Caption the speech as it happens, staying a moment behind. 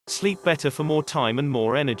sleep better for more time and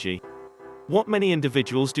more energy. What many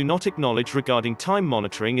individuals do not acknowledge regarding time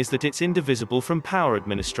monitoring is that it's indivisible from power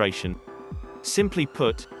administration. Simply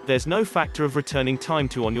put, there's no factor of returning time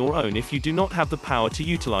to on your own if you do not have the power to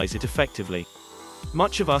utilize it effectively.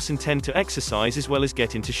 Much of us intend to exercise as well as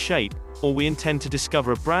get into shape, or we intend to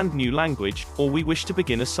discover a brand new language, or we wish to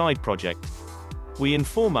begin a side project. We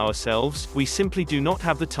inform ourselves, we simply do not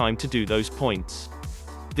have the time to do those points.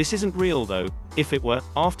 This isn't real though. If it were,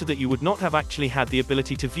 after that you would not have actually had the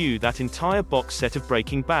ability to view that entire box set of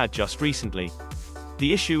Breaking Bad just recently.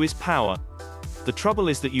 The issue is power. The trouble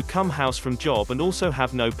is that you come house from job and also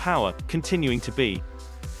have no power, continuing to be.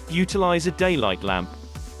 Utilize a daylight lamp.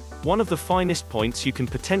 One of the finest points you can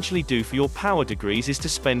potentially do for your power degrees is to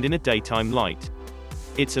spend in a daytime light.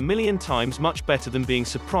 It's a million times much better than being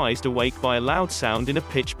surprised awake by a loud sound in a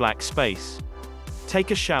pitch black space.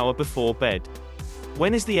 Take a shower before bed.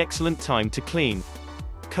 When is the excellent time to clean?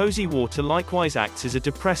 Cozy water likewise acts as a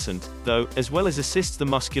depressant, though, as well as assists the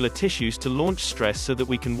muscular tissues to launch stress so that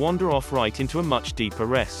we can wander off right into a much deeper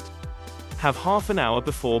rest. Have half an hour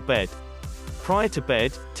before bed. Prior to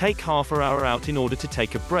bed, take half an hour out in order to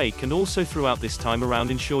take a break, and also throughout this time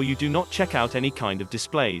around ensure you do not check out any kind of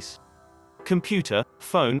displays. Computer,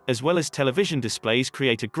 phone, as well as television displays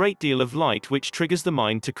create a great deal of light which triggers the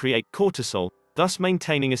mind to create cortisol, thus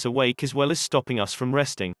maintaining us awake as well as stopping us from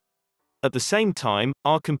resting. At the same time,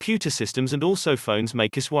 our computer systems and also phones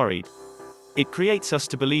make us worried. It creates us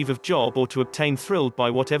to believe of job or to obtain thrilled by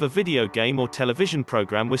whatever video game or television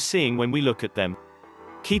program we're seeing when we look at them.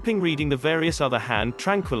 Keeping reading the various other hand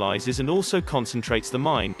tranquilizes and also concentrates the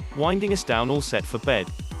mind, winding us down all set for bed.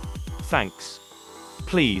 Thanks.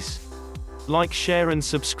 Please like, share and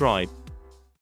subscribe.